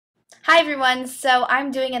Hi everyone, so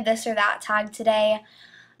I'm doing a this or that tag today.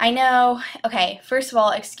 I know, okay, first of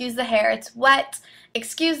all, excuse the hair, it's wet.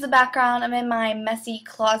 Excuse the background, I'm in my messy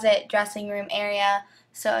closet dressing room area.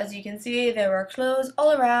 So as you can see, there are clothes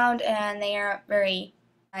all around and they are very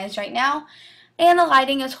nice right now. And the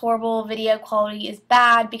lighting is horrible, video quality is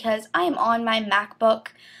bad because I am on my MacBook.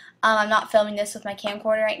 I'm not filming this with my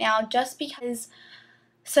camcorder right now just because.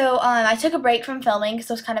 So I took a break from filming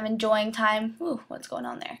because I was kind of enjoying time. Ooh, what's going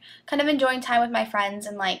on there? Kind of enjoying time with my friends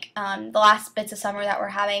and like the last bits of summer that we're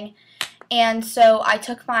having. And so I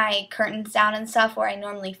took my curtains down and stuff where I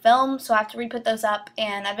normally film, so I have to re-put those up.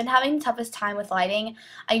 And I've been having the toughest time with lighting.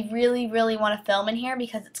 I really, really want to film in here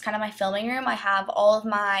because it's kind of my filming room. I have all of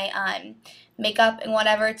my makeup and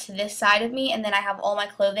whatever to this side of me, and then I have all my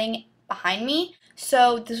clothing behind me.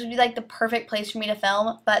 So this would be like the perfect place for me to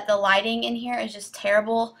film, but the lighting in here is just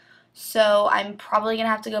terrible. So I'm probably going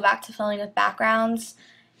to have to go back to filming with backgrounds,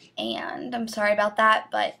 and I'm sorry about that,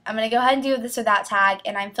 but I'm going to go ahead and do this or that tag,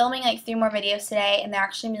 and I'm filming like 3 more videos today, and they're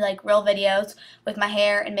actually going to be like real videos with my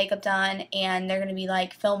hair and makeup done, and they're going to be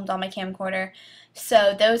like filmed on my camcorder.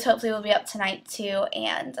 So those hopefully will be up tonight too,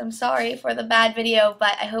 and I'm sorry for the bad video,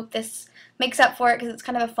 but I hope this makes up for it because it's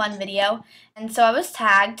kind of a fun video. And so I was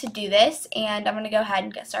tagged to do this, and I'm going to go ahead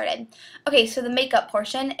and get started. Okay, so the makeup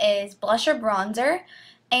portion is blush or bronzer,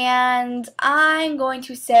 and I'm going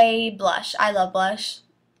to say blush. I love blush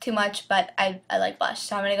too much, but I like blush,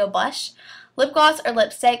 so I'm going to go blush. Lip gloss or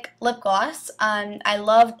lipstick? Lip gloss. I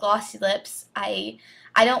love glossy lips.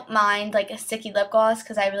 I don't mind like a sticky lip gloss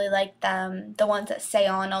because I really like the ones that stay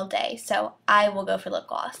on all day, so I will go for lip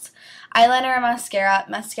gloss. Eyeliner or mascara?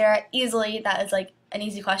 Mascara, easily. That is like an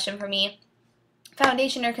easy question for me.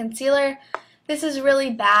 Foundation or concealer? This is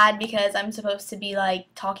really bad because I'm supposed to be like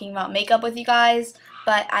talking about makeup with you guys,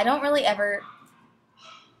 but I don't really ever.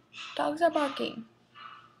 Dogs are barking.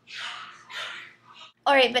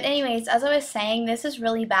 Alright, but anyways, as I was saying, this is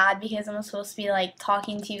really bad because I'm supposed to be like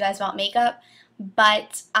talking to you guys about makeup,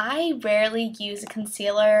 but I rarely use a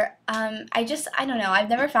concealer. I don't know, I've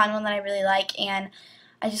never found one that I really like, and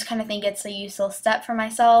I just kind of think it's a useless step for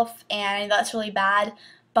myself, and that's really bad,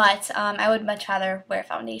 but I would much rather wear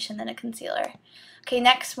foundation than a concealer. Okay,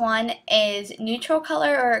 next one is neutral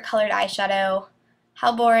color or colored eyeshadow.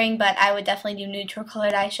 How boring, but I would definitely do neutral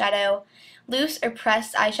colored eyeshadow. Loose or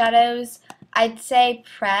pressed eyeshadows? I'd say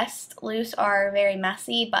pressed. Loose are very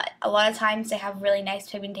messy, but a lot of times they have really nice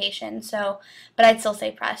pigmentation, but I'd still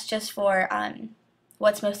say pressed just for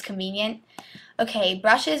what's most convenient. Okay,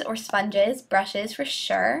 brushes or sponges? Brushes for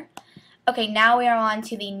sure. Okay, now we are on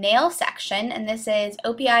to the nail section, and this is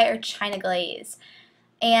OPI or China Glaze.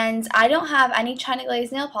 And I don't have any China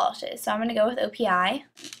Glaze nail polishes, so I'm going to go with OPI.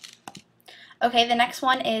 Okay, the next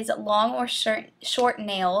one is long or short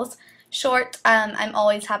nails. Short, I'm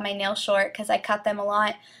always have my nails short because I cut them a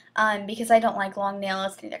lot because I don't like long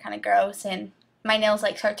nails. I think they're kind of gross, and my nails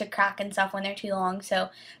like start to crack and stuff when they're too long, so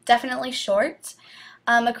definitely short.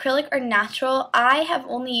 Acrylic or natural? I have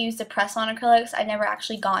only used the press-on acrylics. I've never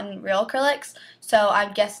actually gotten real acrylics, so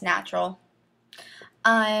I'd guess natural.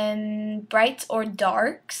 Brights or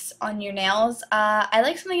darks on your nails? I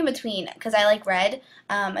like something in between because I like red,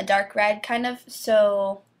 a dark red kind of,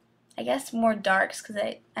 so I guess more darks because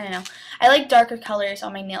I don't know. I like darker colors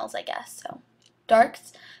on my nails, I guess, so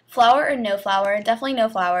darks. Flower or no flower? Definitely no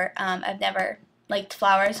flower. I've never liked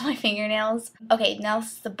flowers on my fingernails. Okay, now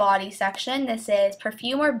this is the body section. This is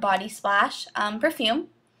perfume or body splash? Perfume.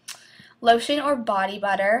 Lotion or body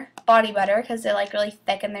butter? Body butter because they're like really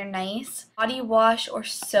thick and they're nice. Body wash or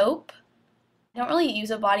soap? I don't really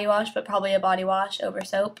use a body wash, but probably a body wash over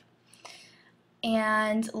soap.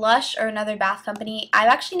 And Lush or another bath company? I've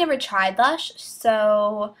actually never tried Lush,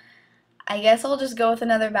 so I guess I'll just go with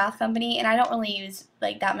another bath company, and I don't really use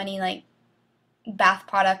like that many like bath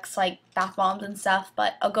products like bath bombs and stuff,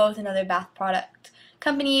 but I'll go with another bath product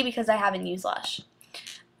company because I haven't used Lush.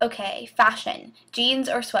 Okay, fashion. Jeans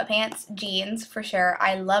or sweatpants? Jeans, for sure.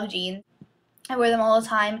 I love jeans. I wear them all the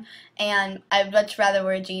time, and I'd much rather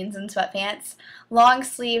wear jeans than sweatpants. Long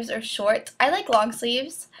sleeves or shorts? I like long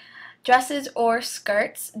sleeves. Dresses or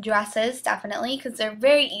skirts? Dresses, definitely, because they're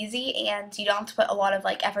very easy, and you don't have to put a lot of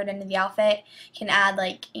like effort into the outfit. You can add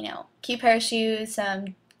like, cute pair of shoes,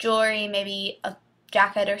 some jewelry, maybe a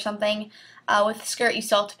jacket or something. With a skirt, you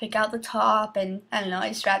still have to pick out the top, and I don't know, I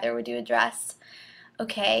just rather would do a dress.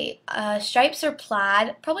 Okay, stripes or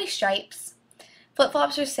plaid? Probably stripes.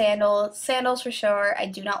 Flip-flops or sandals? Sandals for sure. I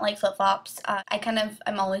do not like flip-flops.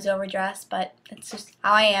 I'm always overdressed, but it's just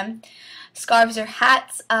how I am. Scarves or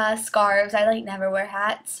hats? Scarves. I never wear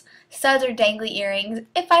hats. Studs or dangly earrings?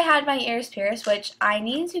 If I had my ears pierced, which I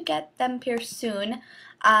need to get them pierced soon,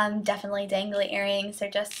 Definitely dangly earrings. They're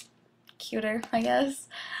just cuter, I guess.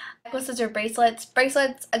 Necklaces or bracelets.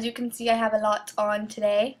 Bracelets, as you can see, I have a lot on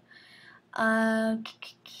today.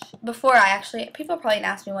 People probably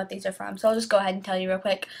ask me what these are from, so I'll just go ahead and tell you real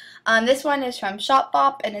quick. This one is from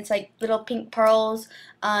Shopbop, and it's like little pink pearls.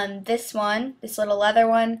 This little leather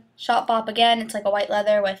one, Shopbop again, it's like a white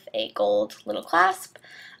leather with a gold little clasp.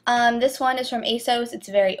 This one is from ASOS. It's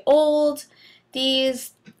very old.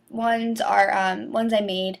 These ones are ones I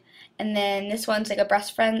made. And then this one's like a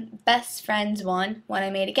best friends one I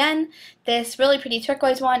made again. This really pretty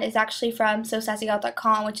turquoise one is actually from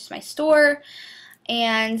SoSassyGal.com, which is my store.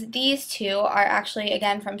 And these two are actually,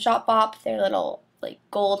 again, from Shopbop. They're little like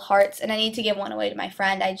gold hearts, and I need to give one away to my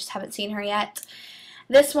friend. I just haven't seen her yet.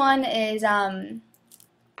 This one is,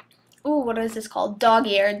 what is this called?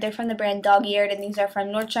 Dog-eared. They're from the brand Dog-eared, and these are from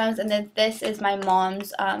Nordstrom's. And then this is my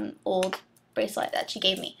mom's old bracelet that she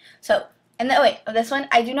gave me. So, and then, this one,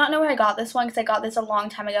 I do not know where I got this one because I got this a long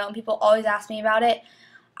time ago and people always ask me about it.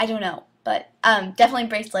 I don't know, but definitely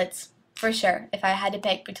bracelets for sure if I had to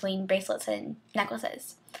pick between bracelets and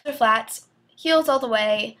necklaces. Flats, heels all the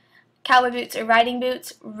way, cowboy boots or riding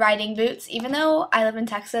boots, even though I live in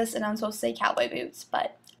Texas and I'm supposed to say cowboy boots,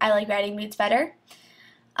 but I like riding boots better.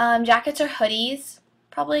 Jackets or hoodies,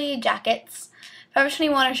 probably jackets. Forever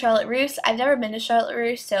 21 or Charlotte Russe. I've never been to Charlotte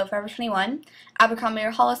Russe, so Forever 21. Abercrombie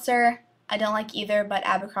or Hollister. I don't like either, but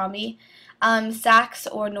Abercrombie. Saks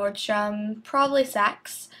or Nordstrom, probably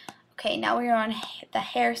Saks. Okay, now we're on the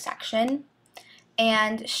hair section.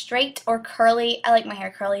 And straight or curly, I like my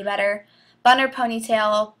hair curly better. Bun or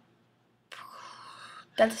ponytail,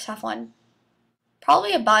 that's a tough one.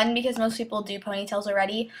 Probably a bun because most people do ponytails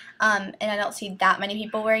already, and I don't see that many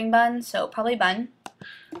people wearing buns, so probably bun.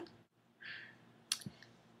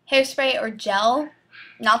 Hairspray or gel,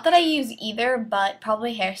 not that I use either, but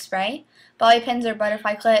probably hairspray. Bobby pins or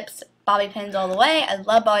butterfly clips, bobby pins all the way. I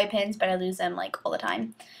love bobby pins, but I lose them like all the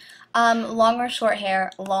time. Long or short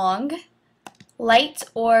hair, long. Light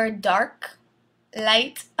or dark,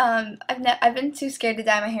 light. I've been too scared to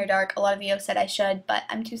dye my hair dark. A lot of you have said I should, but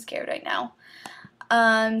I'm too scared right now.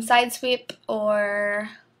 Side sweep or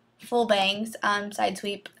full bangs. Side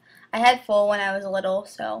sweep. I had full when I was little,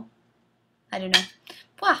 so I don't know.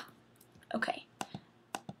 Wow. Okay.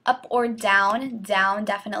 Up or down? Down,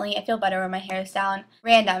 definitely. I feel better when my hair is down.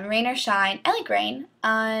 Random. Rain or shine? I like rain.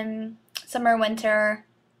 Summer, winter.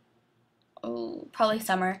 Ooh, probably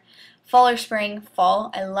summer. Fall or spring?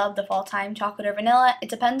 Fall. I love the fall time. Chocolate or vanilla? It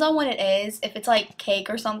depends on what it is. If it's like cake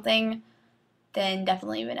or something, then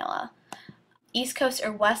definitely vanilla. East Coast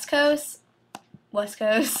or West Coast? West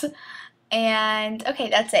Coast. And okay,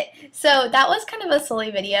 that's it. So that was kind of a silly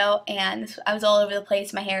video, and I was all over the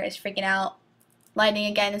place. My hair is freaking out. Lighting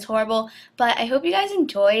again is horrible, but I hope you guys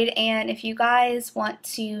enjoyed, and if you guys want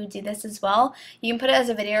to do this as well, you can put it as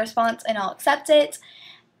a video response and I'll accept it.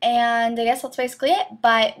 And I guess that's basically it,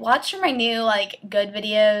 but watch for my new good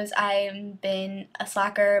videos. I've been a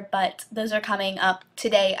slacker, but those are coming up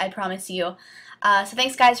today, I promise you. So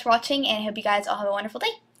thanks guys for watching, and I hope you guys all have a wonderful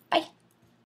day. Bye!